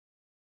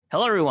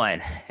Hello,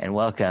 everyone, and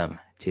welcome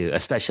to a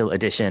special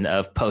edition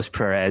of POST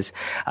Puroresu.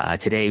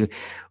 Today, we're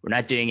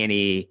not doing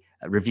any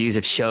reviews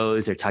of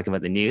shows or talking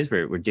about the news.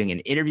 We're doing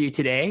an interview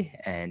today,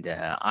 and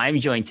I'm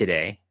joined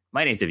today.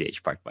 My name's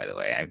AJ Park, by the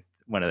way. I'm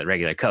one of the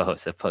regular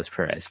co-hosts of POST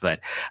Puroresu, but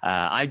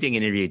I'm doing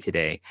an interview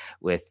today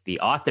with the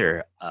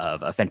author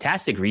of a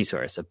fantastic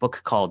resource, a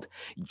book called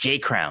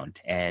J-Crowned,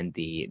 and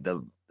the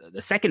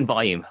second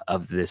volume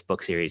of this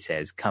book series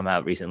has come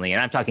out recently,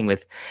 and I'm talking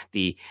with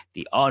the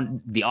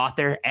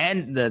author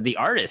and the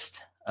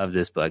artist of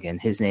this book, and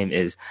his name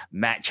is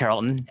Matt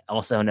Charlton,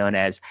 also known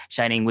as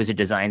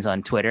ShiningWizardDesigns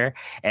on Twitter.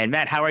 And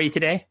Matt, how are you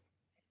today?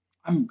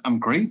 I'm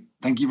great.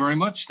 Thank you very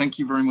much. Thank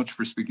you very much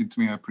for speaking to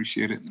me. I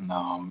appreciate it. And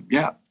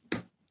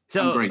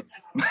so I'm great.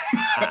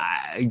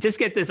 Just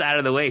get this out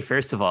of the way.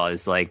 First of all,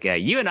 is like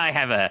you and I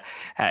have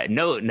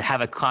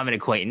a common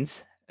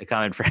acquaintance. A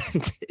common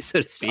friend,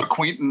 so to speak.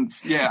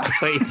 Acquaintance, yeah.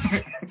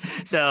 Acquaintance.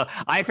 So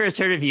I first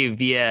heard of you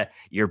via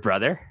your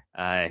brother,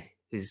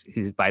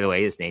 who's by the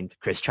way is named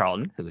Chris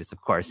Charlton, who is of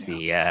course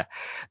the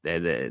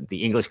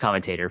English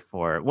commentator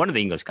for one of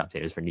the English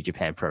commentators for New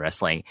Japan Pro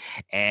Wrestling,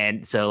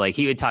 and so like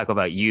he would talk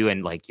about you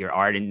and like your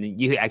art, and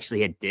you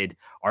actually did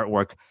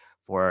artwork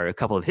for a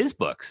couple of his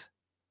books.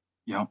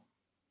 Yeah,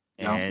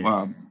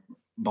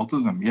 both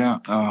of them. Yeah,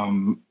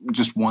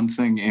 just one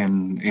thing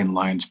in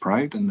Lion's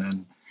Pride, and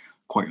then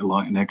quite a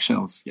lot in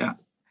Eggshells. Yeah.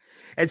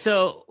 And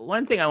so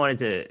one thing I wanted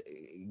to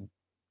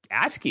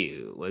ask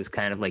you was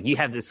kind of like you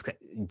have this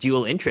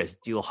dual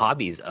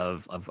hobbies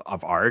of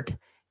art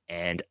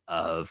and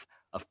of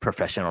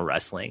professional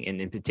wrestling, and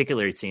in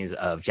particular it seems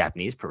of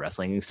Japanese pro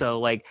wrestling. So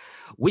like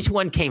which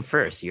one came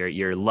first,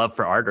 your love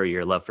for art or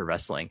your love for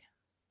wrestling?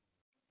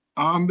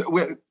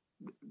 Well,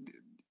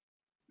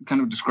 kind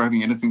of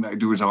describing anything that I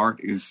do as art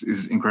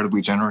is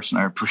incredibly generous,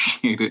 and I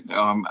appreciate it.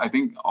 I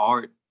think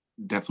art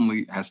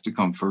definitely has to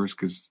come first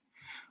because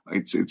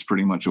it's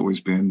pretty much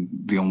always been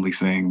the only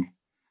thing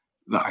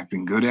that I've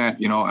been good at.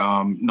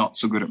 Not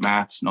so good at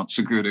maths, not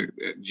so good at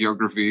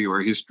geography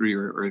or history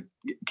or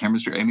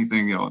chemistry,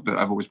 anything, that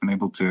I've always been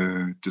able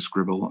to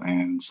scribble.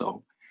 And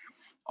so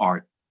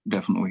art,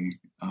 definitely.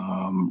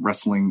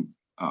 Wrestling,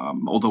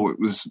 although it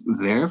was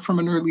there from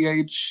an early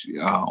age,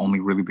 only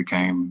really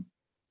became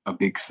a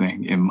big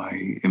thing in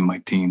my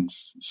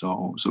teens.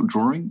 So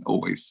drawing,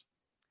 always.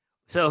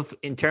 So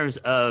in terms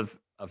of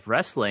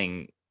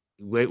wrestling,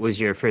 what was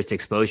your first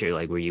exposure?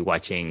 Like, were you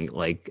watching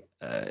like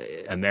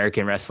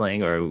American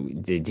wrestling, or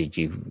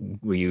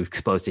were you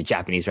exposed to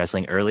Japanese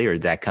wrestling early, or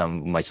did that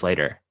come much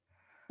later?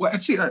 Well,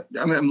 actually,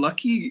 I'm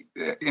lucky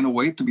in a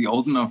way to be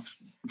old enough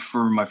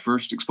for my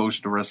first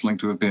exposure to wrestling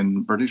to have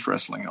been British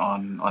wrestling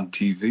on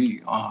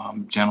TV,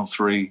 Channel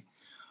 3,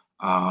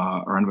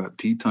 around about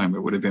tea time.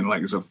 It would have been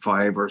like as a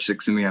 5 or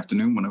 6 in the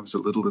afternoon when I was a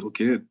little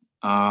kid.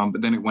 But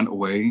then it went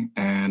away,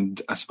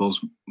 and I suppose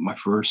my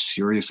first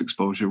serious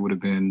exposure would have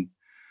been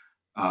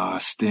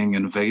Sting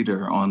and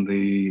Vader on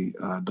the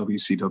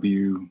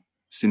WCW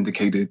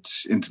syndicated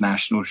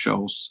international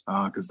shows,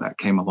 because that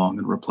came along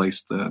and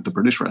replaced the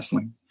British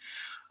wrestling.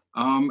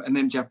 And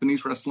then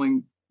Japanese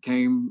wrestling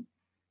came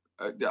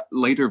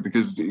later,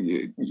 because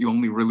you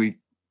only really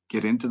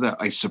get into that,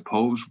 I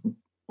suppose,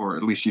 or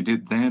at least you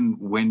did then,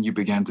 when you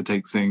began to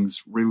take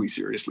things really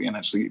seriously and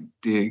actually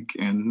dig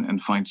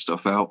and find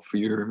stuff out for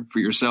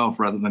yourself,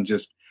 rather than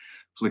just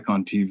flick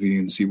on TV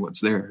and see what's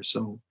there.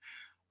 So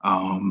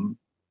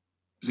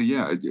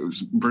yeah, it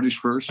was British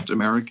first,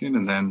 American,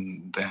 and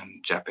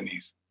then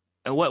Japanese.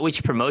 And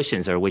which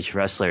promotions or which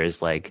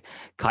wrestlers like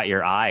caught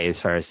your eye as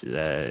far as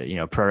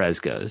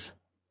ProRes goes?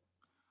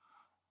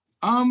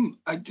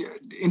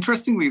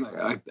 Interestingly,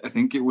 I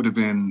think it would have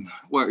been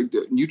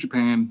New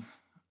Japan.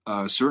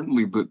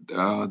 Certainly, but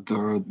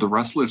the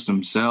wrestlers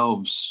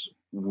themselves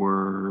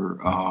were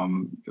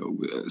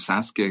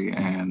Sasuke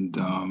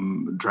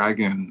and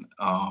Dragon.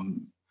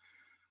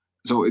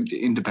 So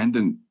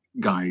independent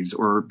guys,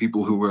 or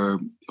people who were,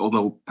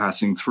 although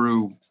passing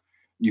through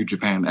New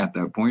Japan at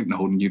that point and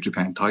holding New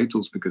Japan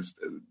titles, because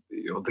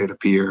they'd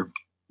appear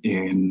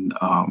in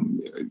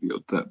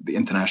the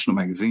international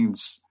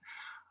magazines.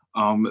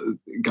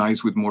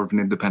 Guys with more of an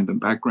independent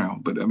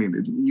background, but I mean,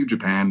 New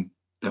Japan,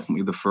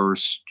 definitely the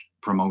first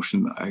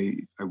promotion I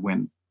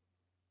went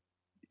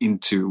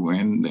into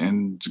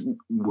and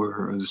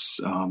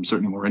was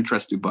certainly more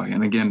interested by.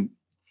 And again,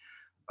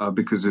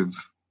 because of,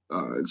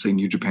 say,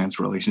 New Japan's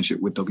relationship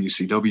with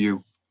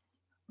WCW,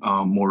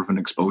 more of an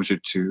exposure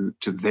to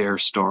their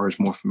stars,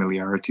 more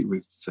familiarity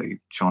with, say,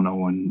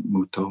 Chono and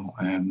Muto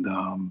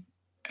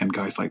and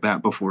guys like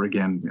that, before,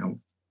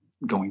 again,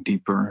 going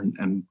deeper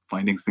and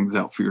finding things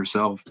out for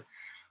yourself.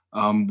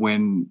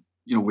 When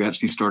we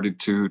actually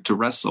started to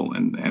wrestle,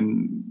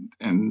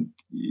 and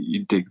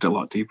you digged a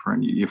lot deeper,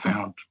 and you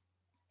found,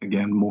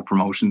 again, more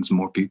promotions,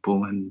 more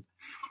people, and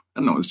I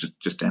don't know, it's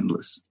just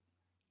endless.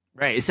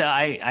 Right. So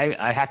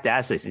I have to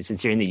ask this,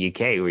 since you're in the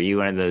UK, were you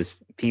one of those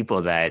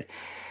people that,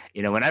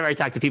 whenever I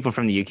talk to people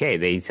from the UK,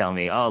 they tell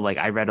me, oh, like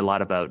I read a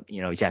lot about,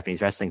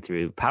 Japanese wrestling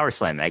through Power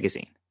Slam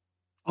magazine.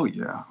 Oh,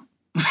 yeah.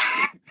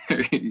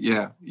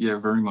 Yeah,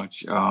 very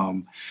much.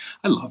 I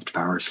loved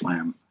Power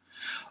Slam.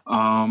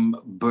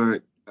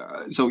 But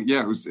so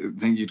yeah,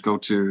 then you'd go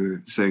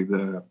to say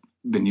the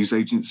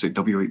newsagent, say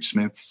WH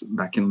Smith's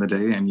back in the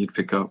day, and you'd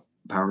pick up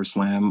Power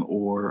Slam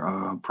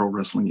or Pro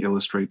Wrestling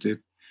Illustrated,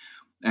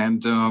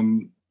 and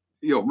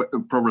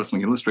Pro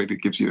Wrestling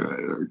Illustrated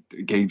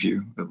gave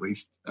you at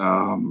least,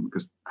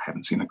 because I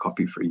haven't seen a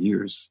copy for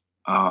years.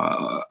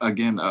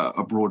 Again,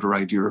 a broader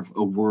idea of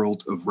a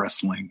world of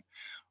wrestling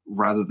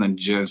rather than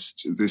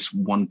just this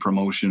one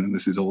promotion and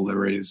this is all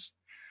there is.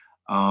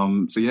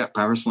 So yeah,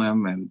 Power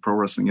Slam and Pro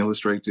Wrestling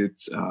Illustrated.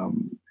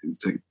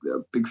 It's a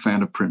big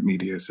fan of print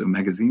media, so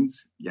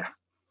magazines. Yeah.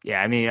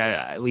 Yeah, I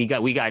mean, we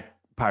got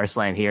Power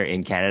Slam here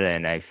in Canada,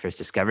 and I first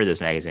discovered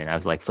this magazine. I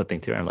was like flipping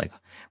through, and I'm like,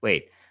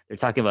 wait, they're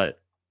talking about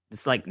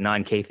it's like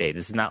non-kayfabe.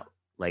 This is not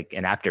like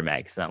an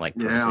aftermag. It's not like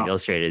Pro Wrestling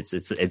Illustrated.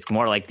 It's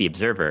more like the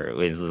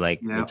Observer. It's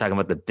like they're talking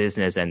about the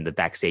business and the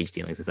backstage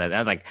dealings and stuff. I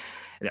was like,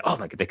 oh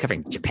my god, they're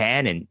covering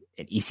Japan and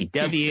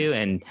ECW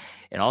and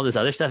all this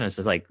other stuff. And it's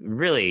just like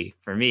really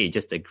for me,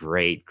 just a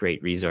great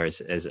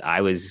resource as I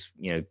was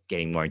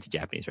getting more into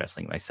Japanese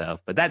wrestling myself.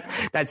 But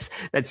it's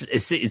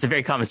a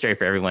very common story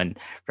for everyone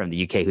from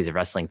the UK who's a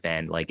wrestling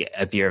fan. Like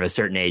if you're of a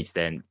certain age,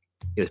 then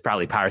it was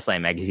probably Power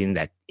Slam magazine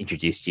that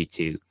introduced you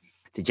to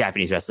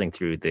Japanese wrestling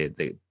through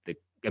the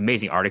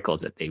amazing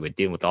articles that they would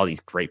do with all these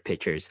great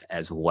pictures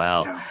as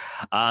well.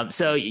 Yeah.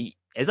 So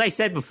as I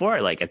said before,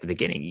 like at the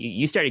beginning,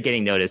 you started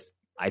getting noticed,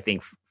 I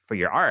think, for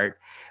your art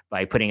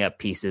by putting up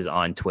pieces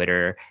on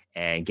Twitter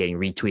and getting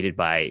retweeted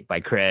by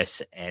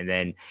Chris. And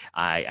then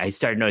I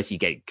started noticing you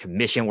get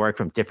commission work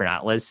from different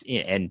outlets.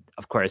 And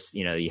of course,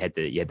 you had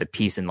the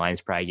piece in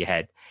Lions Pride. You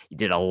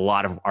did a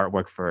lot of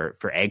artwork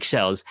for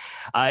Eggshells.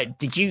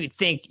 Did you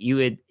think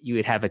you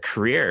would have a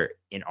career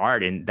in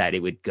art and that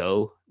it would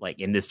go like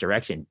in this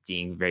direction,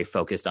 being very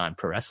focused on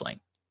pro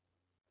wrestling?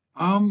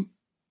 I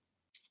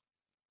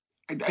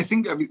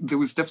think there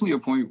was definitely a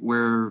point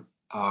where,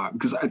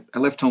 because I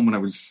left home when I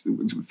was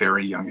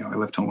very young. I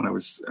left home when I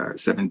was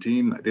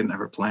 17. I didn't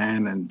have a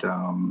plan, and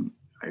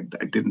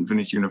I didn't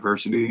finish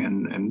university.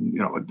 And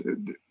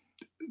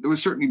there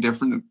was certainly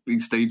different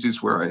these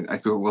stages where I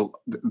thought,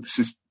 well, this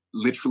is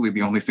literally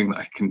the only thing that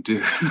I can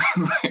do,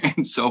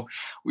 and so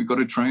we got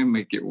to try and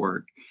make it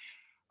work.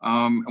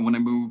 And when I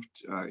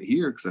moved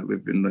here, because I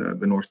live in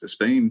the north of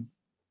Spain,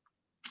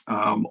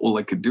 all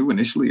I could do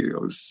initially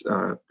was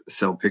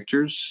sell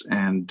pictures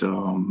and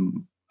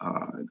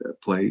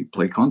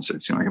play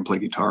concerts. I can play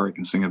guitar, I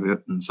can sing a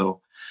bit, and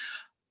so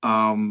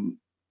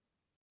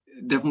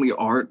definitely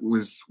art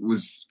was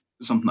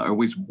something I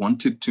always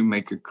wanted to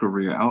make a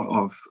career out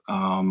of.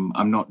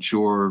 I'm not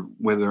sure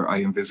whether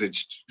I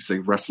envisaged, say,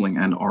 wrestling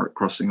and art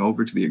crossing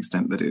over to the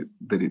extent that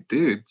it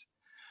did.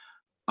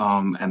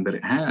 And that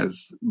it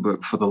has,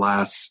 but for the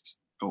last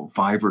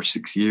 5 or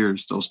 6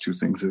 years, those two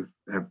things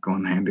have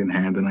gone hand in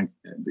hand, and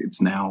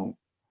it's now,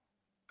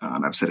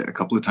 and I've said it a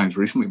couple of times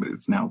recently, but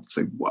it's now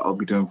what I'll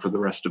be doing for the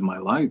rest of my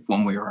life,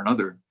 one way or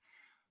another.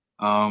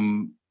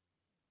 And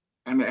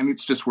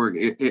it's just worked.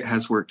 It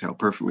has worked out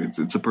perfectly.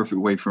 It's a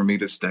perfect way for me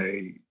to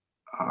stay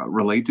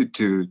related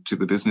to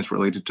the business,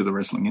 related to the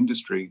wrestling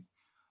industry,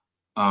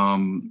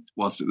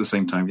 whilst at the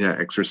same time,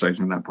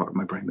 exercising that part of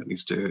my brain that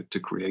needs to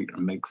create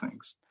and make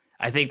things.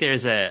 I think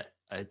there's a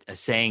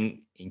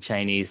saying in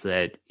Chinese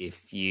that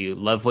if you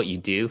love what you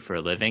do for a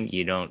living,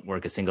 you don't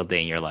work a single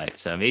day in your life.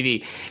 So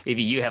maybe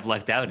you have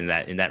lucked out in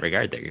that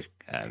regard there,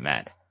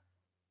 Matt.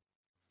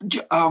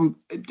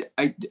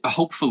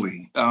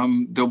 Hopefully,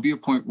 there'll be a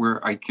point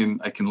where I can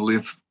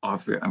live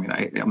off it. I mean,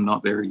 I'm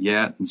not there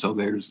yet, and so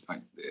there's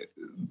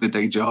the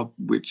day job,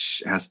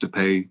 which has to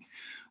pay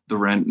the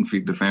rent and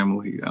feed the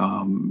family.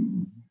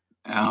 And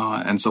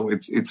so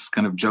it's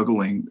kind of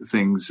juggling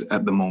things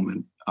at the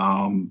moment.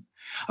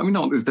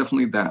 No, there's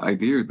definitely that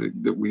idea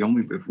that we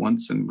only live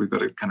once, and we've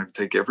got to kind of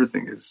take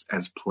everything as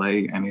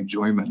play and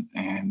enjoyment.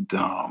 And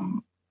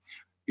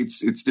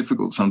it's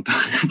difficult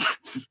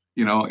sometimes.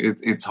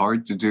 It's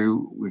hard to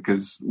do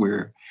because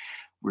we're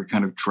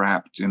kind of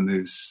trapped in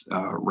this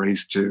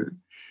race to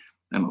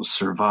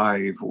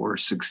survive or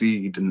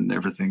succeed and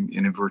everything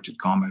in inverted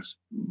commas.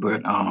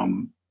 But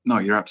no,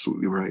 you're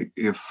absolutely right.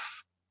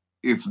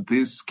 If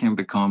this can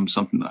become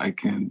something that I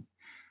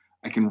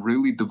can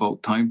really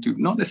devote time to,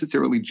 not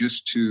necessarily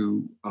just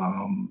to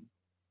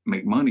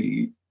make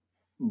money,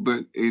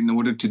 but in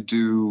order to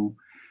do,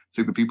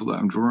 say, the people that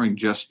I'm drawing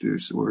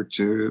justice, or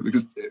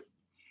because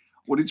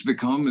what it's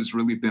become has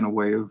really been a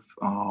way of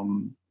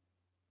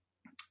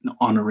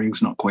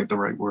honoring's not quite the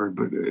right word,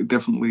 but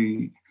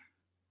definitely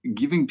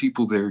giving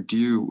people their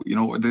due.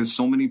 There's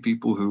so many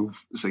people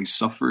who've, say,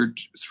 suffered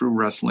through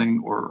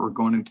wrestling or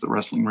gone into the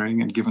wrestling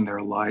ring and given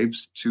their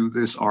lives to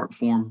this art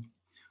form,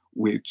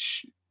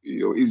 which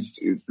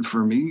is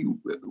for me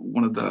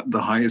one of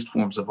the highest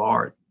forms of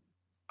art.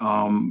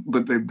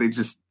 But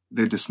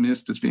they're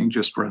dismissed as being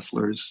just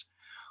wrestlers,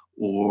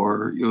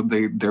 or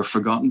they're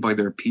forgotten by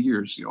their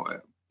peers.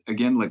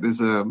 Again, like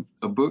there's a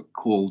book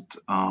called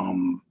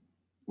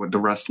The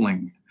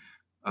Wrestling,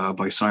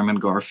 by Simon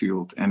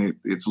Garfield, and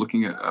it's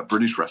looking at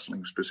British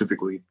wrestling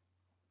specifically.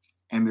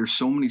 And there's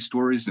so many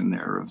stories in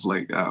there of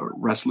like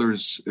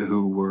wrestlers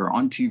who were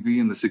on TV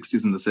in the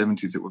 60s and the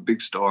 70s that were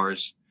big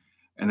stars.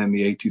 And then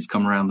the 80s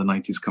come around, the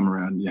 90s come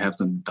around. You have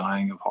them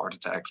dying of heart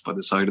attacks by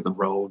the side of the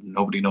road.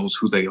 Nobody knows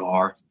who they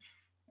are.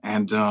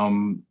 And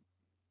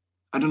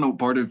I don't know,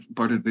 part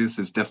of this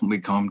has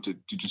definitely come to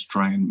just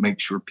try and make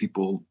sure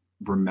people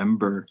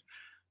remember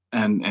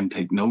and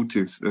take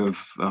notice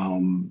of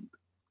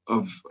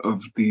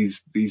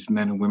these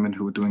men and women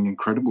who are doing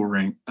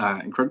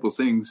incredible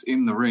things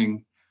in the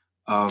ring.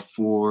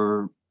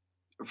 For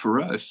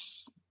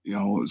us,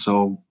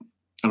 so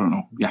I don't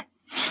know. Yeah.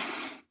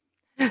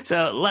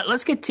 So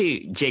let's get to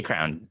J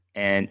Crown.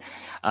 And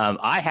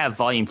I have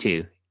volume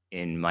 2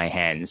 in my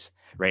hands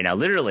right now.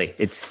 Literally,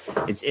 it's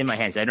in my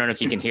hands. I don't know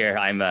if you can hear.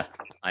 I'm a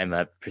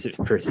person,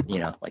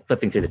 like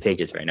flipping through the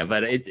pages right now,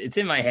 but it's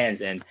in my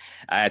hands. And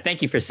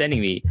thank you for sending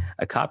me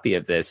a copy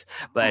of this.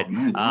 But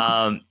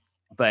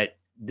but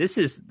this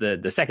is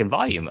the second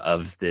volume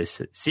of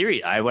this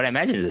series. What I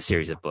imagine is a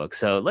series of books.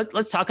 So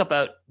let's talk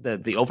about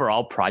the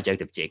overall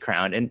project of J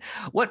Crown and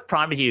what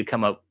prompted you to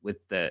come up with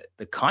the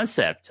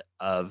concept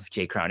of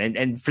J Crown.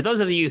 And for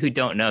those of you who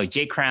don't know,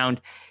 J Crown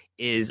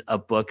is a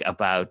book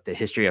about the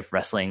history of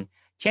wrestling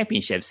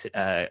championships,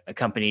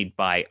 accompanied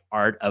by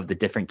art of the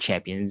different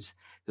champions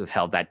who've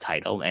held that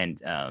title. And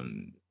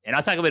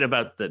I'll talk a bit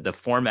about the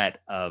format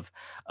of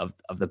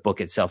the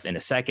book itself in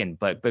a second.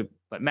 But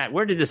Matt,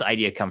 where did this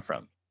idea come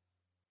from?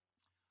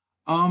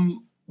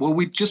 Well,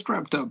 we just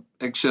wrapped up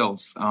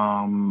Eggshells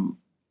in,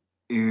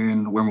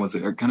 when was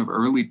it? Kind of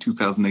early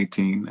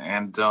 2018.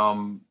 And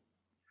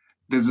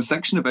there's a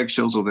section of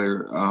Eggshells over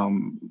there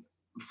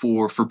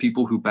for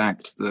people who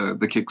backed the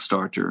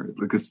Kickstarter,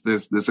 because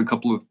there's a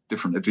couple of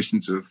different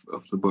editions of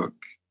the book.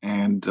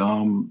 And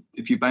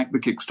if you back the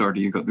Kickstarter,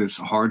 you got this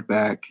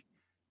hardback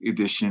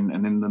edition.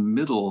 And in the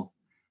middle,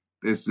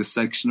 there's this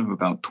section of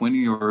about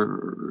 20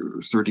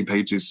 or 30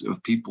 pages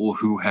of people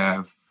who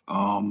have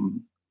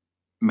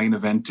main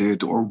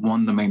evented or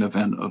won the main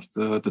event of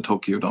the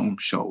Tokyo Dome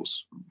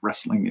shows,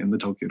 wrestling in the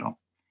Tokyo Dome.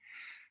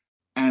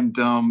 And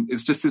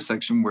it's just this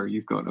section where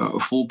you've got a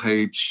full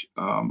page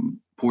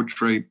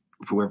portrait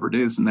of whoever it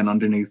is, and then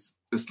underneath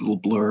this little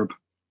blurb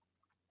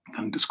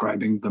kind of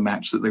describing the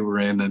match that they were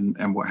in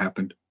and what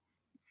happened.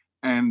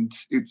 And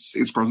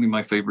it's probably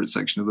my favorite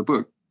section of the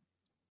book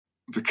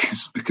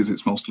because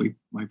it's mostly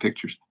my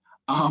pictures.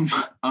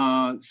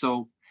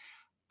 So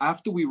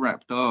after we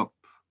wrapped up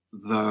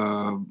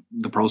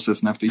the process,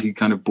 and after he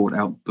kind of bought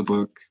out the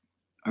book,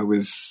 I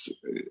was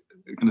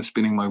kind of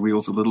spinning my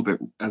wheels a little bit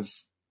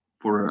as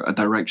for a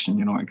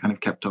direction. I kind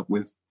of kept up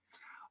with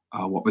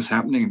what was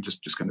happening and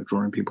just kind of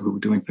drawing people who were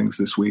doing things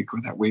this week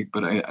or that week.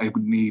 But I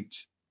would need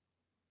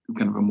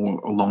kind of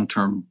a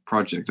long-term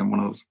project. I'm one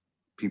of those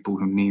people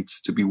who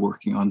needs to be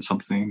working on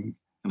something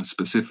kind of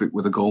specific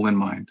with a goal in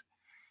mind.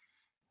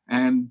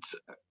 And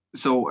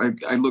so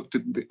I looked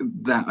at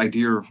that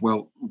idea of,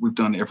 well, we've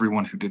done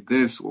everyone who did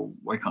this. Well,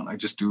 why can't I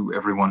just do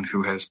everyone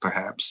who has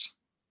perhaps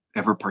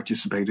ever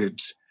participated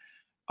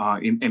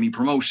in any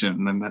promotion?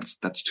 And then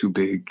that's too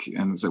big.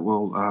 And I said,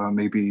 well,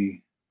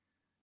 maybe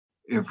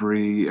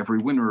every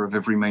winner of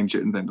every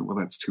major, and then, well,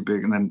 that's too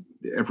big. And then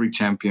every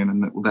champion,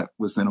 and that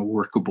was then a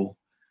workable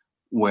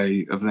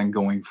way of then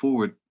going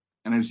forward.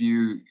 And as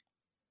you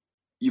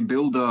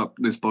build up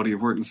this body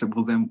of work, and said,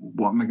 well, then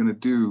what am I going to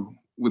do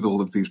with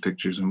all of these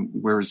pictures, and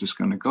where is this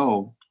going to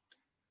go?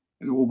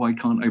 And, well, why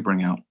can't I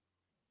bring out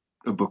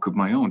a book of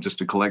my own,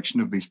 just a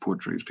collection of these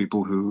portraits,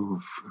 people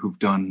who've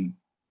done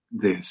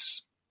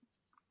this?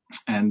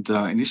 And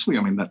initially,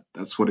 I mean,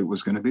 that's what it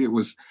was going to be. It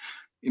was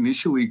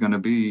initially going to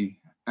be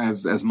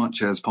as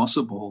much as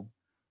possible,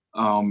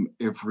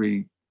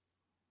 every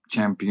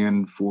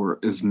champion for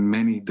as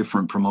many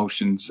different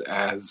promotions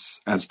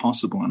as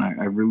possible. And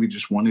I really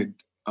just wanted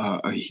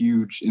a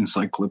huge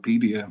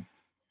encyclopedia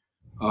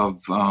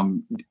of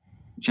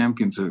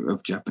champions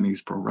of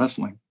Japanese pro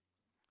wrestling.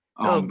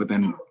 But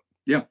then,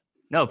 yeah.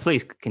 No,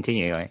 please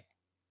continue.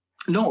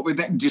 No,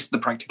 but just the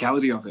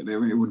practicality of it.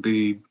 It would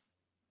be,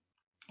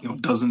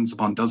 dozens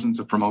upon dozens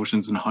of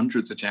promotions and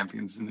hundreds of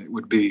champions, and it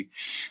would be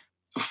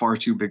far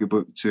too big a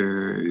book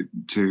to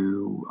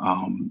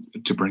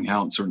bring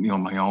out, certainly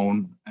on my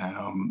own.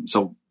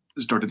 So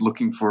I started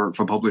looking for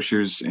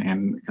publishers,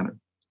 and kind of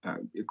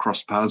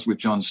crossed paths with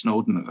John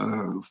Snowden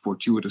a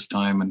fortuitous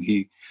time, and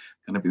he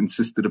kind of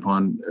insisted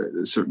upon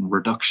a certain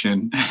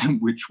reduction,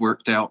 which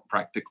worked out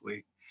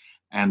practically.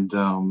 And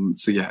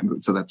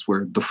so that's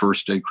where the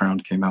first J Crown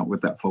came out,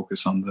 with that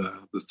focus on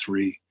the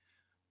three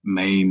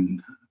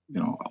main,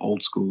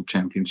 old school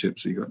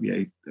championships. So you got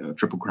the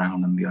Triple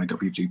Crown and the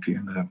IWGP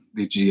and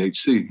the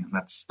GHC, and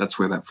that's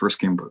where that first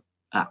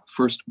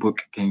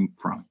book came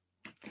from.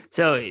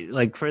 So,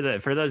 like for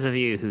those of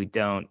you who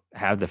don't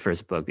have the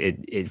first book,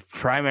 it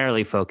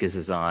primarily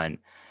focuses on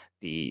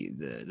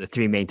the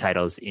three main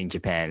titles in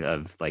Japan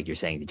of, like you're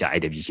saying, the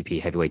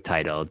IWGP heavyweight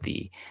title,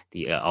 the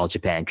All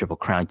Japan Triple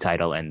Crown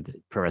title, and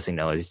Pro Wrestling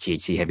known as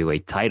GHC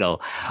heavyweight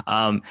title.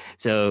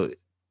 So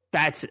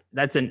that's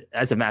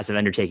a massive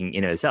undertaking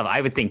in itself.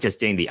 I would think just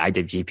doing the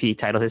IWGP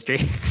title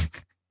history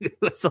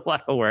was a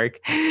lot of work,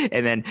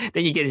 and then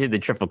you get into the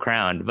Triple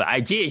Crown. But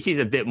GHC is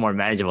a bit more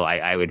manageable,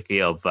 I would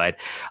feel. But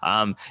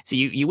so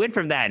you went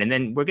from that, and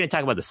then we're going to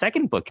talk about the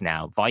second book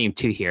now. Volume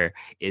 2 here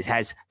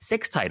has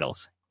 6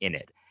 titles in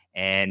it.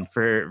 And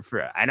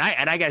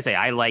I gotta say,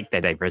 I like the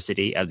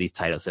diversity of these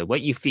titles. So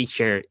what you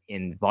feature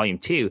in Volume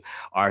 2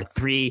 are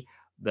 3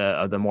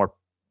 of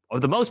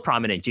the most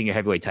prominent junior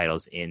heavyweight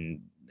titles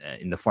in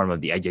the form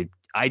of the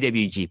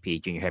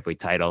IWGP junior heavyweight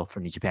title for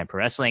New Japan Pro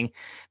Wrestling,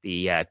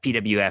 the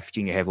PWF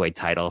junior heavyweight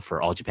title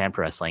for All Japan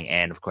Pro Wrestling,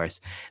 and of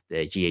course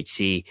the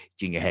GHC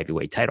junior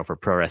heavyweight title for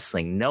Pro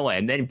Wrestling Noah.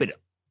 And then, but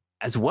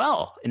as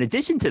well, in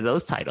addition to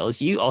those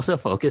titles, you also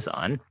focus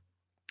on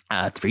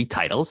 3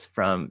 titles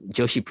from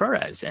Joshi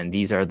Puroresu, and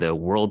these are the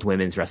World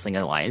Women's Wrestling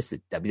Alliance,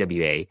 the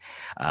WWA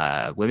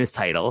women's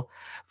title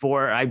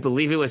for, I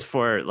believe it was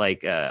for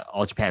like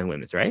All Japan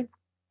Women's, right?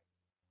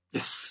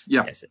 Yes,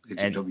 yeah, yes.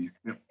 AJPW.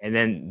 And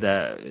then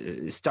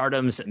the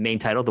Stardom's main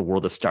title, the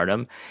World of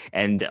Stardom,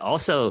 and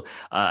also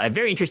a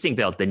very interesting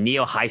belt, the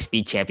Neo High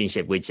Speed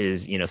Championship, which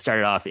is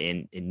started off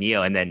in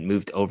Neo and then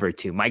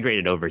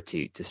migrated over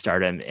to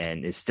Stardom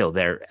and is still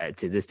there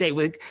to this day.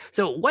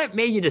 So, what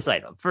made you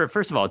decide,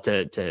 first of all,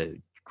 to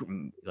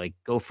like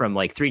go from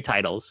like 3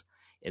 titles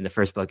in the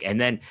first book and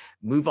then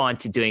move on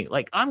to doing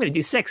I'm going to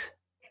do 6?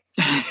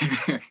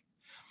 Well,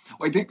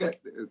 I think that.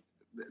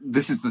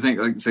 This is the thing,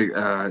 like say,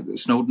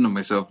 Snowden and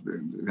myself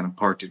kind of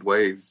parted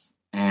ways,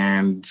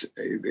 and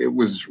it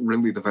was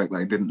really the fact that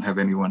I didn't have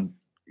anyone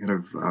kind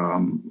of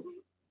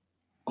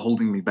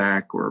holding me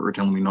back or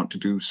telling me not to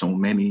do so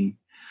many.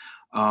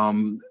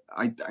 I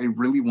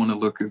really want to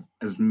look at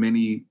as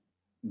many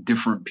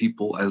different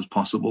people as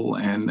possible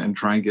and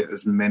try and get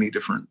as many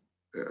different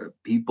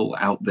people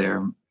out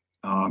there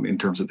in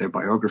terms of their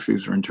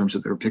biographies or in terms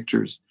of their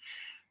pictures.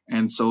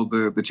 And so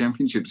the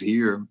championships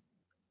here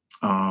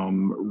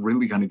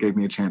really kind of gave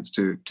me a chance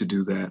to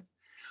do that.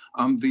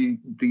 The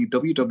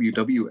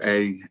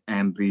WWWA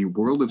and the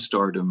World of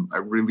Stardom, I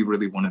really,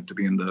 really wanted to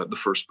be in the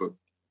first book.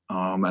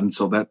 And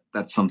so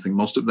that's something,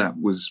 most of that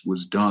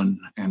was done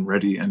and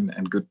ready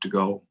and good to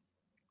go.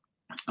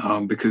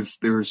 Because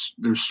there's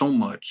so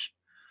much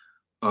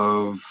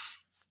of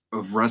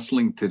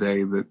wrestling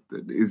today that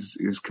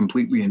is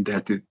completely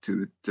indebted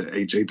to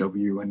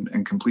AJW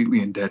and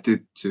completely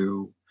indebted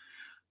to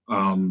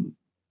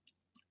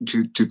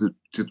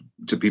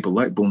people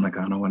like Bull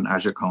Nakano and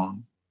Aja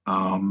Kong,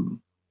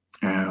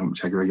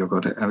 Chagura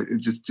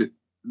Yokota.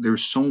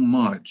 There's so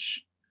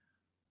much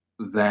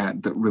that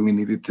really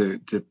needed to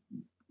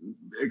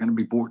kind of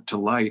be brought to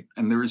light,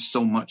 and there is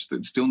so much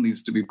that still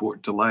needs to be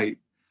brought to light.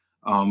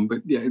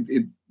 But yeah,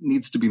 it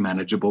needs to be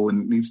manageable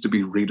and it needs to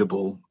be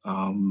readable.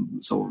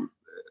 So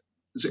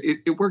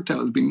it worked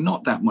out as being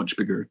not that much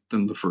bigger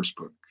than the first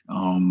book.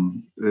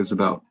 There's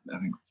about, I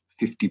think,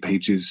 50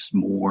 pages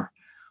more.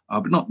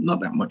 But not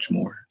that much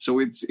more. So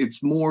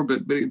it's more,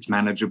 but it's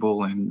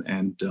manageable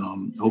and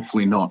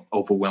hopefully not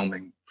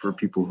overwhelming for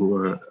people who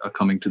are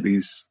coming to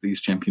these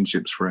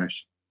championships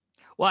fresh.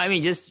 Well, I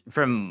mean, just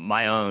from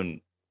my own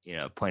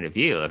point of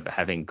view of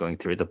going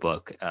through the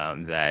book,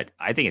 that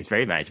I think it's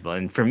very manageable.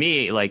 And for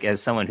me, like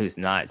as someone who's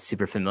not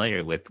super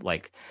familiar with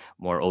like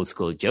more old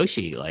school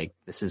Joshi, like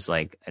this is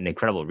like an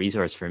incredible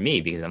resource for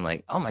me because I'm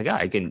like, oh my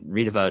God, I can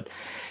read about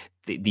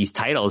these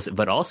titles,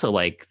 but also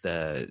like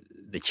the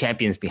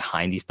champions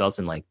behind these belts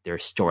and like their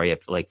story of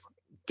like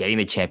getting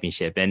the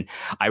championship. And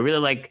I really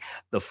like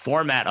the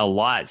format a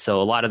lot.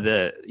 So a lot of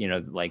the,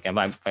 like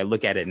if I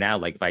look at it now,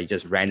 like if I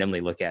just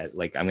randomly look at,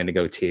 like, I'm going to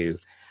go to,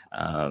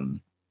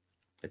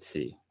 let's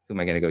see, who am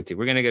I going to go to?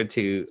 We're going to go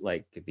to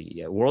like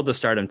the World of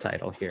Stardom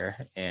title here.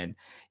 And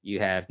you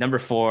have number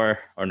 4,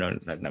 or no,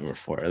 not number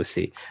 4. Let's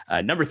see.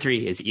 Number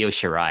 3 is Io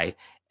Shirai.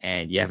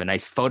 And you have a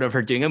nice photo of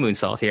her doing a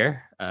moonsault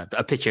here,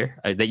 a picture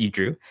that you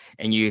drew.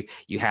 And you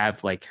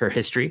have like her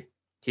history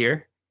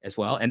here as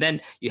well. And then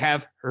you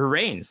have her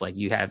reigns. Like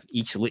you have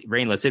each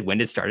reign listed,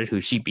 when it started,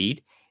 who she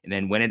beat, and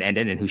then when it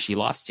ended and who she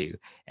lost to.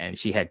 And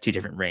she had 2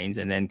 different reigns,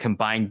 and then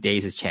combined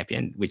days as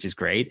champion, which is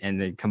great. And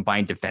then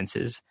combined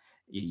defenses,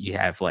 you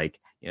have like,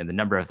 the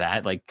number of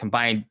that, like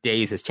combined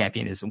days as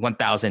champion is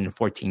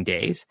 1,014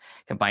 days,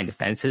 combined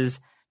defenses,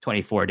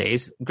 24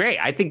 days. Great.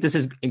 I think this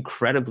is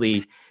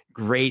incredibly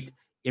great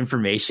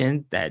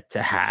information that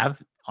to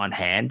have on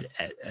hand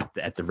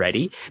at the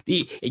ready.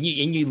 And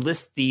you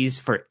list these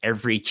for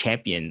every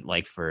champion,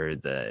 like for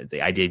the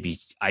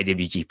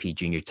IWGP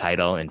junior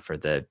title and for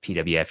the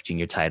PWF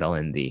junior title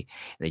and the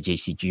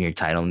JC junior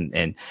title.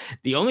 And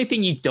the only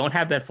thing you don't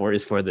have that for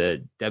is for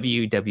the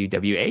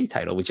WWWA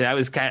title, which I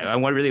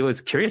really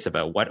was curious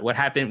about. What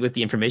happened with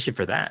the information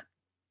for that?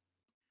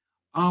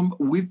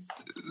 With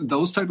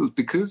those titles,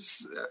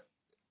 because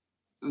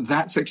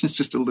that section is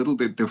just a little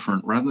bit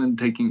different. Rather than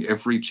taking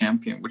every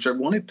champion, which I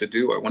wanted to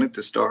do, I wanted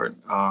to start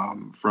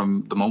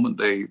from the moment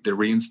they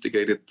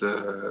reinstigated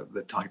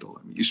the title.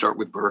 I mean, you start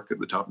with Burke at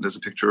the top, and there's a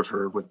picture of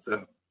her with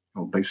the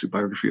basic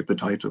biography of the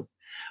title.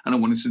 And I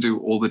wanted to do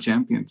all the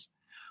champions.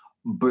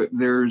 But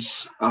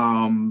there's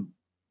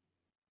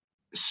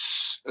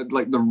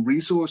like the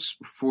resource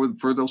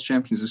for those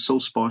champions is so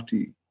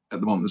spotty at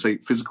the moment. Say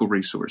physical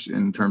resource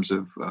in terms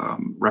of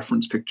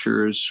reference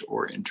pictures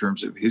or in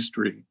terms of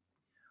history.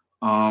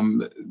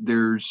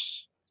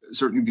 There's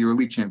certainly the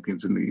early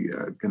champions in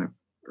the kind of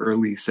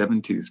early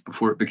 70s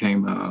before it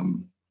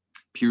became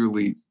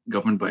purely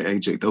governed by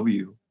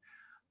AJPW.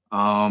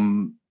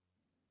 I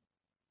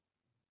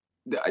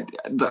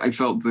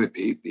felt that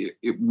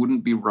it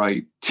wouldn't be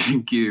right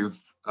to give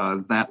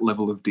that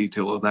level of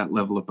detail or that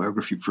level of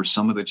biography for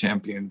some of the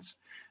champions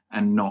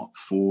and not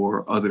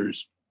for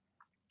others.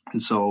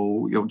 And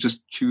so,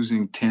 just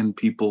choosing 10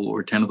 people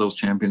or 10 of those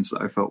champions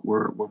that I felt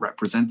were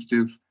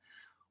representative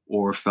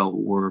or felt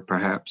were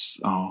perhaps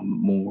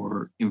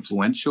more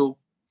influential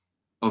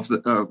of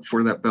the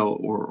for that belt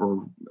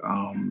or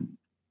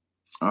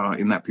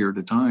in that period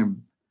of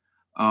time.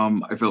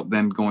 I felt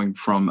then going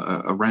from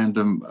a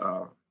random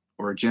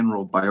or a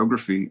general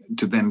biography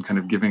to then kind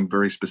of giving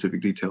very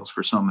specific details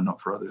for some and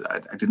not for others.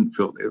 I didn't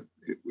feel it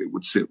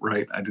would sit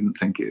right. I didn't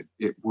think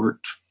it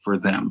worked for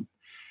them.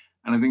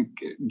 And I think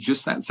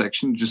just that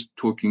section, just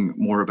talking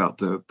more about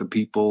the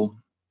people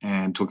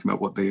and talking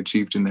about what they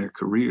achieved in their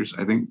careers,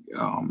 I think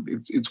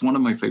it's one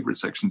of my favorite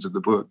sections of the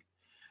book.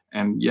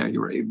 And yeah,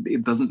 you're right.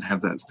 It doesn't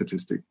have that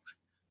statistics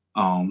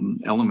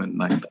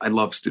element. And I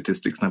love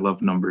statistics and I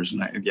love numbers.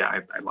 And I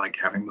like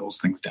having those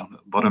things down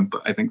at the bottom.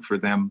 But I think for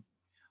them,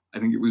 I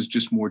think it was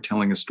just more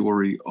telling a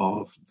story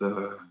of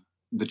the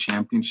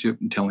championship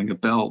and telling a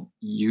belt,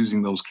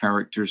 using those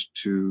characters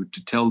to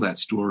tell that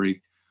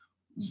story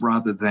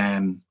rather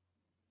than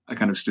a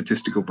kind of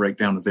statistical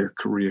breakdown of their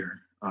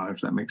career,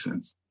 if that makes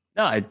sense.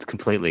 No,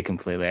 completely.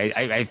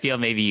 I feel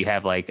maybe you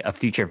have like a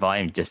future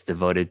volume just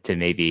devoted to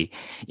maybe,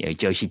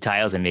 Joshi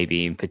titles and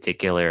maybe in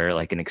particular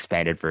like an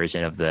expanded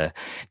version of the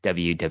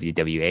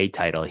WWWA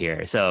title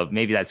here. So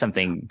maybe that's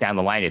something down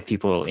the line if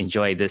people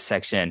enjoy this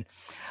section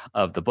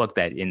of the book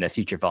that in the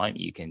future volume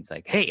you can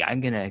like, hey,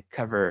 I'm going to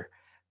cover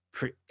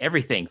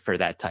everything for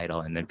that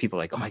title. And then people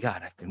are like, oh my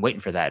God, I've been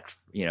waiting for that,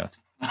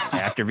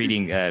 after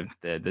reading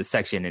the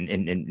section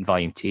in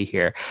volume 2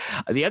 here.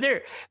 The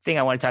other thing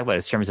I want to talk about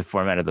is in terms of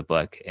format of the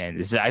book. And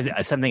this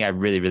is something I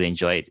really, really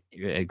enjoyed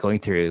going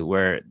through,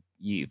 where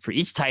for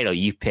each title,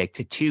 you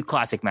picked 2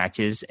 classic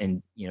matches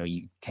and,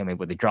 you came up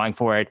with a drawing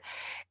for it.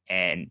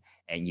 And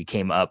you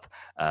came up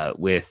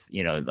with,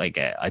 like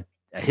a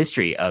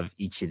history of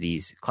each of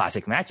these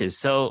classic matches.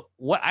 So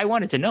what I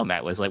wanted to know,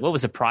 Matt, was like, what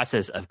was the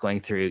process of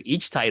going through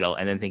each title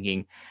and then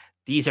thinking,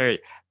 these are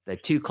the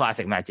 2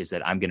 classic matches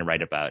that I'm going to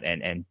write about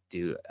and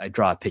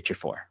draw a picture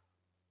for?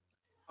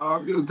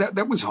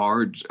 That was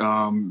hard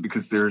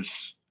because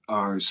there's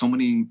so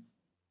many.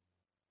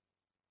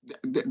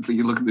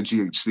 You look at the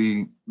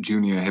GHC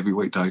Junior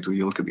Heavyweight title,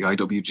 you look at the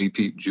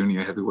IWGP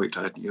Junior Heavyweight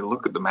title, you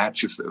look at the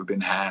matches that have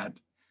been had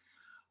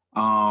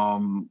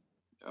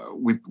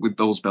with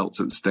those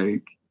belts at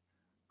stake.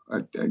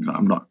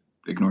 I'm not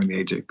ignoring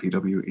the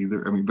AJPW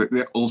either. I mean, but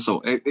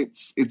also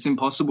it's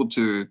impossible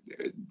to.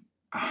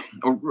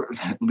 Or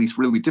at least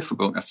really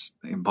difficult. That's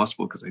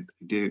impossible because I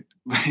did.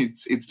 But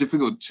it's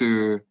difficult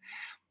to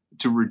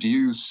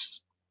reduce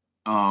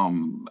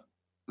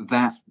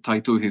that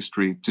title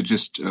history to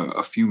just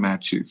a few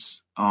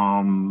matches.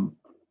 I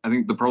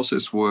think the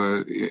process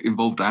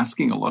involved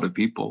asking a lot of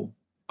people,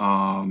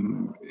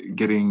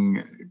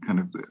 getting kind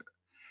of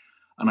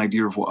an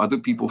idea of what other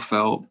people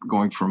felt,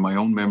 going from my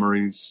own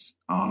memories,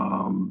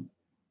 and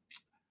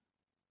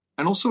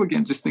also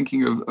again just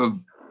thinking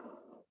of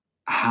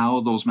how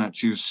those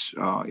matches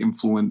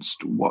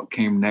influenced what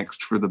came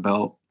next for the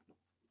belt,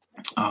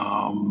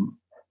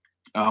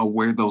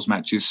 where those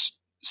matches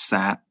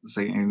sat,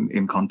 say,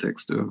 in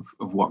context of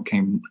what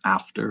came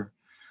after.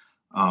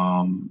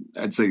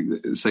 I'd say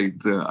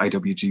the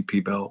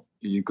IWGP belt,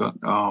 you got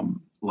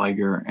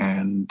Liger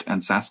and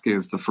Sasuke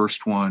as the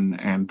first one,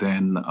 and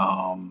then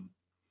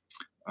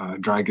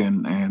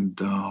Dragon and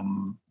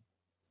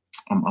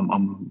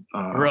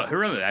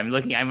Hiromu. I'm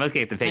looking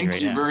at the page right now.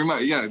 Thank you very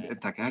much. Yeah,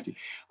 Takahashi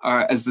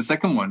as the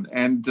second one,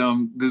 and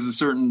there's a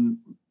certain,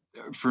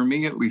 for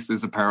me at least,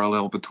 there's a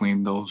parallel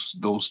between those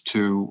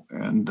 2,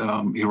 and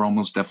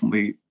Hiromu's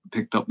definitely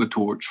picked up the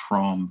torch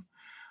from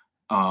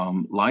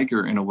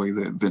Liger in a way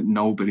that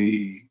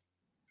nobody,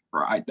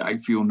 or I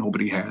feel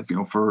nobody has.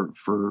 For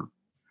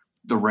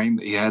the reign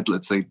that he had,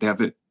 let's say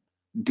Devitt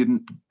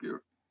didn't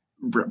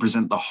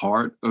represent the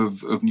heart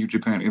of New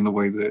Japan in the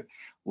way that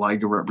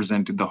Liger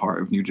represented the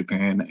heart of New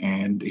Japan,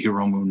 and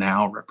Hiromu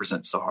now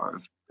represents the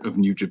heart of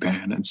New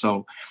Japan. And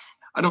so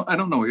I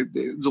don't know.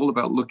 It's all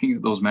about looking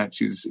at those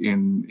matches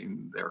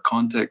in their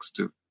context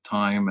of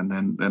time, and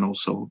then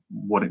also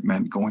what it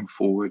meant going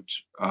forward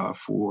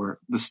for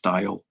the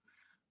style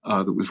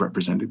that was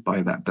represented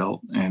by that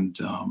belt and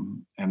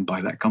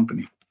by that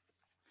company.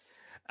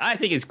 I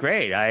think it's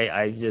great.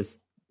 I just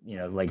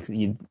like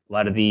a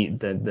lot of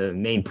the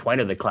main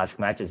point of the classic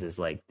matches is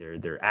like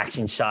their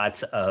action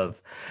shots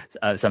of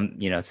some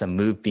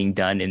move being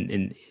done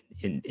in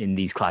in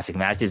these classic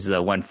matches.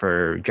 The one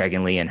for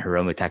Dragon Lee and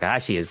Hiromu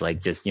Takahashi is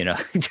like just,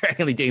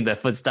 Dragon Lee doing the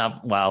foot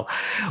stomp while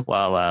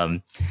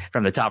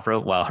from the top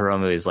rope while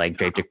Hiromu is like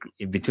draped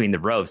between the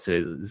ropes.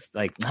 So it's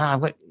like,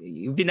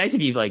 it'd be nice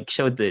if you like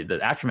showed the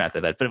aftermath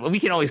of that. But we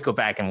can always go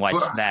back and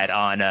watch that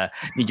on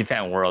New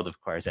Japan World,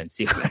 of course, and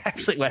see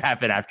what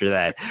happened after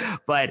that.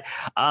 But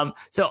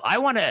so I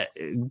want to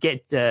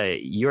get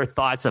your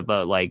thoughts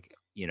about like,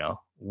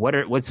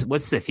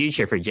 what's the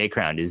future for J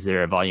Crown? Is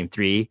there a volume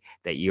 3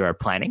 that you are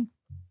planning?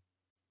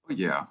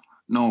 Yeah,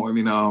 no, I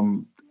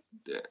mean,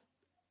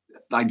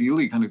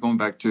 ideally, kind of going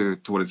back to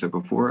what I said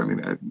before, I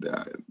mean,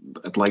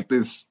 I'd like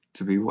this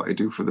to be what I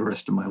do for the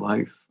rest of my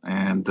life.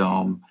 And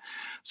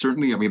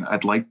certainly, I mean,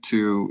 I'd like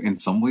to, in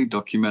some way,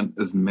 document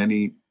as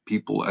many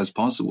people as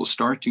possible,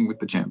 starting with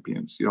the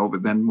champions,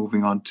 but then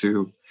moving on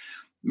to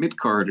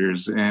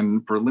mid-carders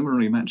and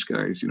preliminary match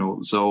guys,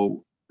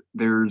 so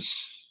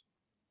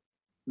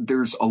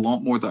there's a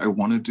lot more that I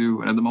want to do.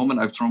 And at the moment,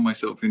 I've thrown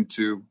myself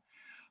into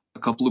a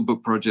couple of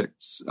book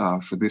projects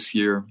for this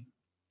year,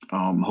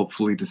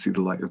 hopefully to see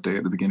the light of day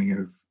at the beginning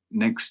of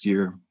next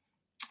year.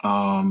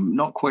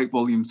 Not quite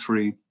volume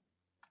 3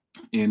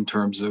 in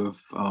terms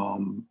of,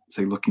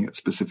 say, looking at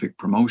specific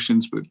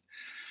promotions, but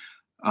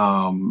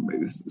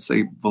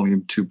say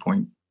volume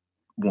 2.1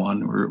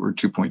 or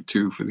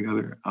 2.2 for the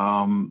other.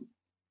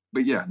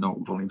 But yeah,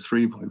 no, volume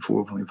 3, volume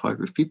 4, volume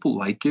 5. If people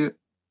like it,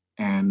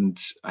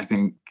 and I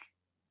think,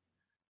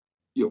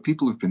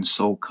 people have been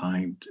so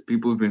kind.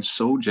 People have been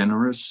so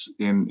generous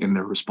in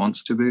their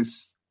response to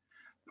this.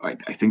 I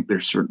think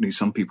there's certainly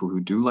some people who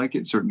do like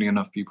it, certainly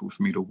enough people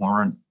for me to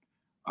warrant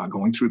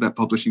going through that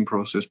publishing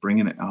process,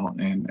 bringing it out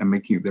and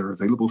making it there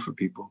available for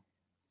people.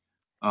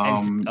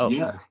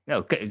 Yeah.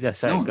 No,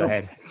 sorry, go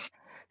ahead.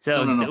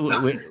 So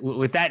no.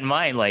 With that in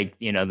mind, like,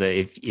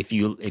 if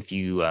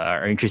you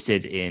are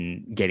interested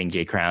in getting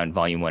J Crown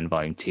Volume 1,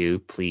 Volume 2,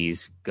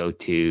 please go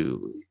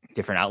to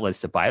different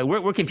outlets to buy it.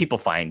 Where can people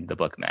find the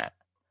book, Matt?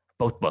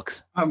 Both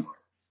books.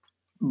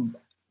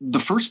 The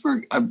first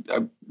book,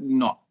 I'm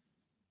not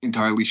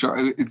entirely sure.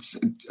 It's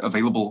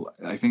available,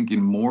 I think,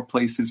 in more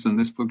places than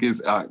this book is.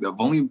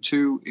 Volume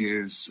 2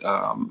 is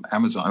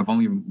Amazon.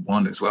 Volume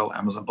 1 as well,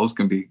 Amazon. Both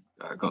can be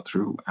got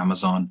through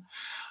Amazon,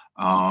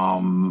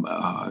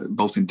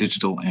 both in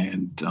digital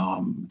and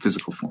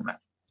physical format.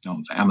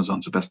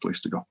 Amazon's the best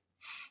place to go.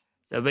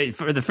 So, but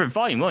for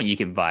Volume 1, you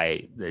can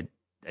buy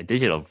a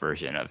digital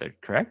version of it,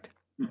 correct?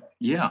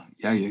 Yeah.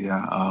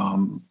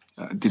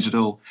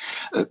 Digital.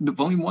 The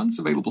Volume 1's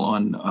available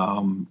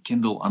on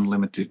Kindle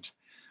Unlimited.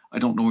 I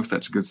don't know if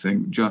that's a good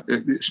thing.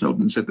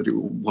 Snowden said that it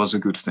was a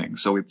good thing.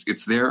 So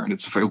it's there and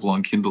it's available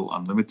on Kindle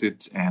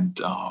Unlimited. And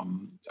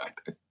I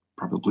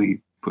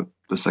probably put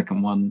the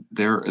second one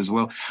there as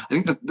well. I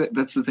think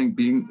that's the thing,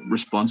 being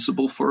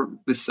responsible for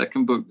this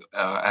second book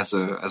as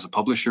a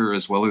publisher,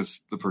 as well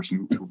as the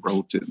person who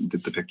wrote it and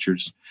did the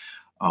pictures.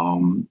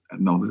 I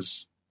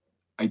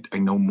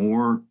know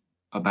more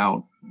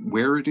about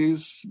where it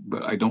is,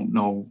 but I don't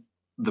know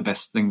the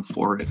best thing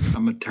for it.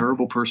 I'm a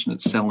terrible person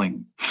at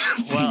selling.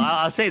 Well,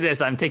 I'll say this.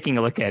 I'm taking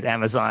a look at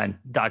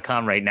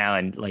Amazon.com right now,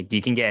 and like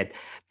you can get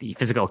the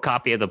physical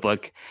copy of the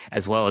book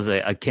as well as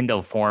a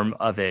Kindle form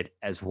of it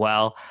as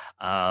well.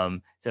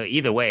 So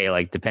either way,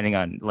 like depending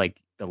on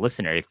like the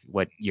listener,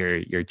 what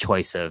your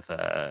choice of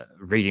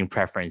reading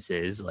preference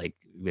is, like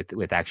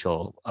with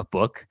actual a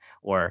book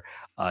or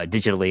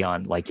digitally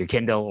on like your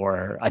Kindle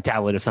or a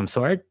tablet of some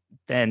sort,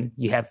 then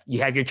you have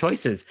your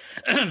choices.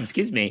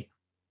 Excuse me.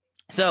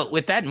 So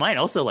with that in mind,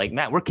 also like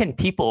Matt, where can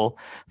people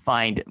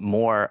find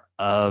more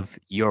of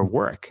your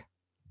work?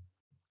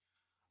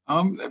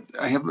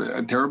 I have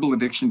a terrible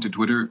addiction to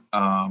Twitter.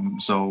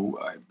 So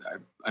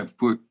I've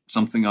put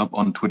something up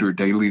on Twitter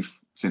daily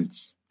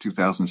since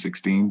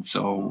 2016.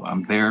 So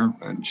I'm there,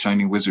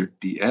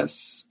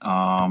 ShiningWizardDS.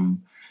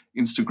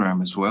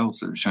 Instagram as well,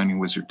 so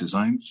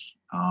ShiningWizardDesigns.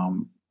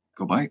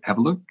 Go by, have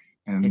a look,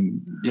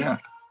 and yeah.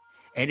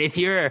 And if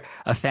you're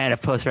a fan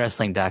of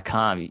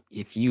postwrestling.com,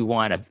 if you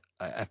want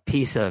a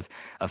piece of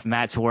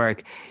Matt's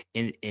work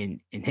and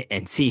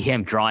see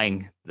him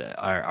drawing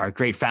our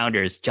great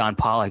founders, John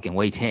Pollock and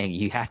Wei Ting,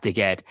 you have to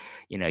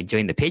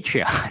join the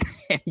Patreon,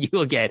 and you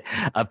will get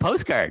a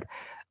postcard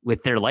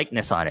with their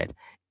likeness on it,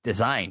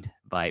 designed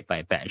by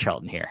Matt and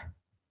Charlton here.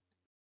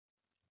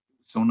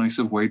 So nice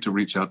of Wei to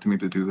reach out to me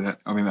to do that.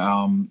 I mean,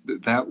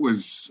 that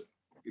was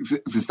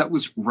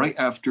right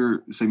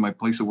after, say, my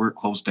place of work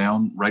closed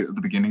down right at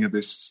the beginning of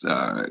this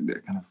kind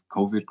of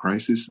COVID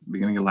crisis,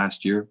 beginning of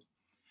last year.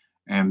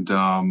 And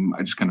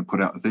I just kind of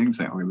put out a thing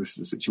saying, okay, this is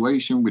the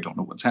situation. We don't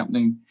know what's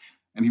happening.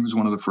 And he was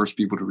one of the first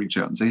people to reach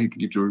out and say, hey, can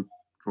you draw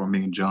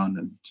me and John?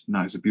 And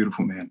no, he's a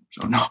beautiful man.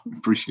 So no,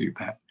 appreciate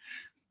that.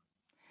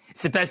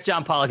 It's the best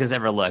John Pollock has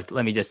ever looked.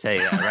 Let me just say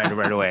that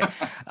right away.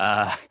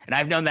 And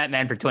I've known that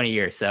man for 20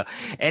 years. So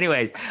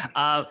anyways,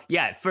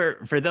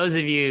 for those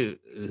of you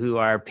who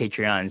are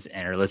Patreons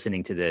and are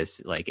listening to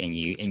this, and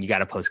you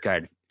got a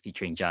postcard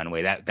featuring John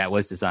Wei, that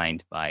was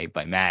designed by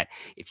Matt.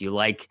 If you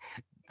like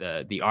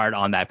the art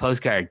on that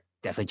postcard,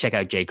 definitely check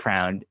out J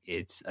Crown.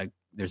 It's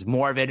there's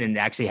more of it, and it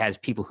actually has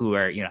people who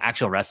are,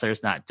 actual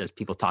wrestlers, not just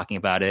people talking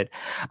about it.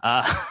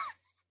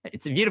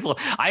 It's beautiful.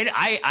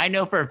 I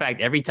know for a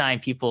fact every time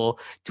people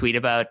tweet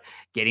about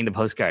getting the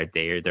postcard,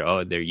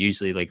 they're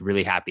usually like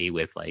really happy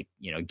with like,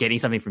 getting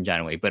something from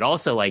John Wayne, but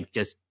also like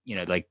just,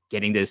 like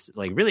getting this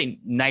like really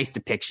nice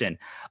depiction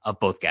of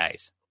both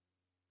guys.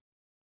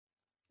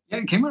 Yeah,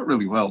 it came out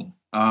really well.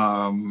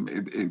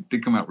 It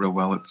did come out real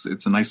well.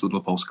 It's a nice little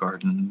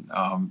postcard, and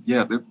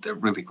yeah, they're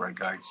really great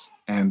guys.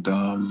 And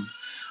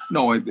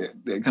no,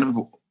 kind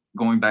of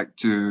going back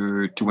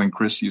to when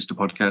Chris used to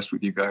podcast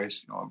with you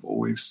guys, I've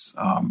always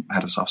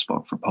had a soft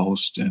spot for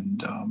Post,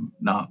 and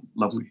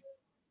lovely.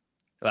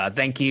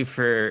 Thank you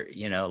for,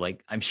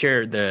 I'm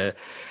sure the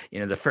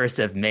first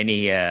of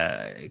many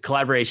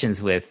collaborations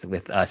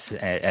with us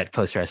at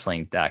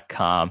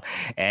postwrestling.com.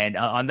 And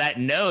on that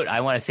note,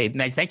 I want to say,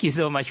 Meg, thank you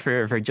so much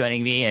for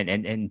joining me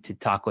and to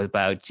talk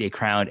about J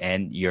Crown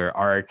and your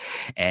art.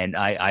 And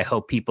I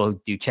hope people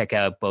do check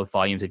out both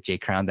volumes of J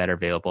Crown that are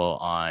available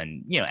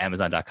on,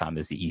 Amazon.com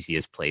is the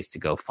easiest place to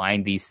go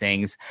find these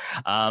things.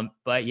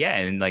 But yeah,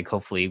 and like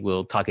hopefully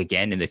we'll talk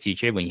again in the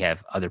future when you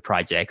have other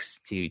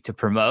projects to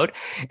promote.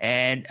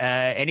 And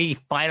any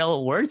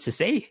final words to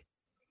say?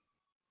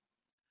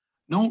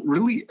 No,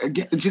 really,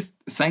 again, just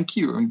thank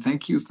you. I mean,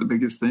 thank you is the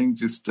biggest thing.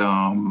 Just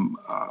so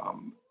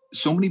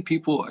many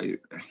people, I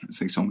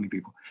say so many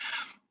people.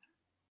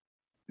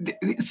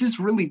 It's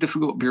this really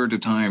difficult period of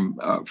time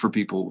for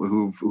people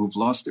who've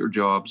lost their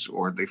jobs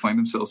or they find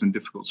themselves in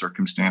difficult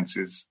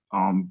circumstances.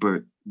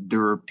 But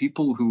there are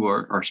people who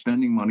are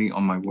spending money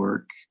on my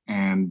work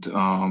and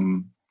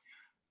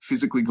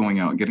physically going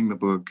out and getting the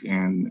book,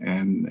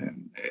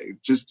 and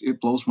it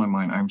blows my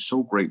mind. I'm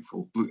so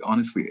grateful.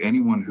 Honestly,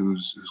 anyone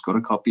who's got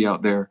a copy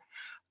out there,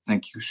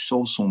 thank you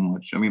so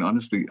much. I mean,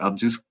 honestly, I'll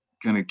just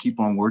kind of keep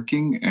on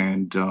working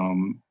and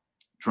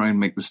try and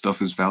make the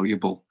stuff as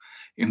valuable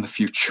in the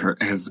future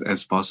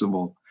as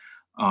possible.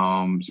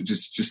 So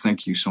just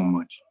thank you so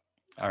much.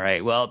 All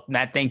right. Well,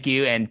 Matt, thank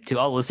you. And to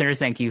all listeners,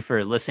 thank you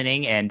for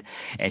listening and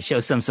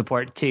show some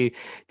support to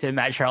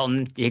Matt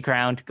Charlton, J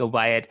Crown. Go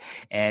buy it.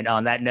 And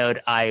on that note,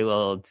 I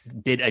will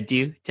bid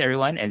adieu to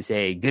everyone and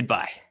say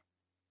goodbye.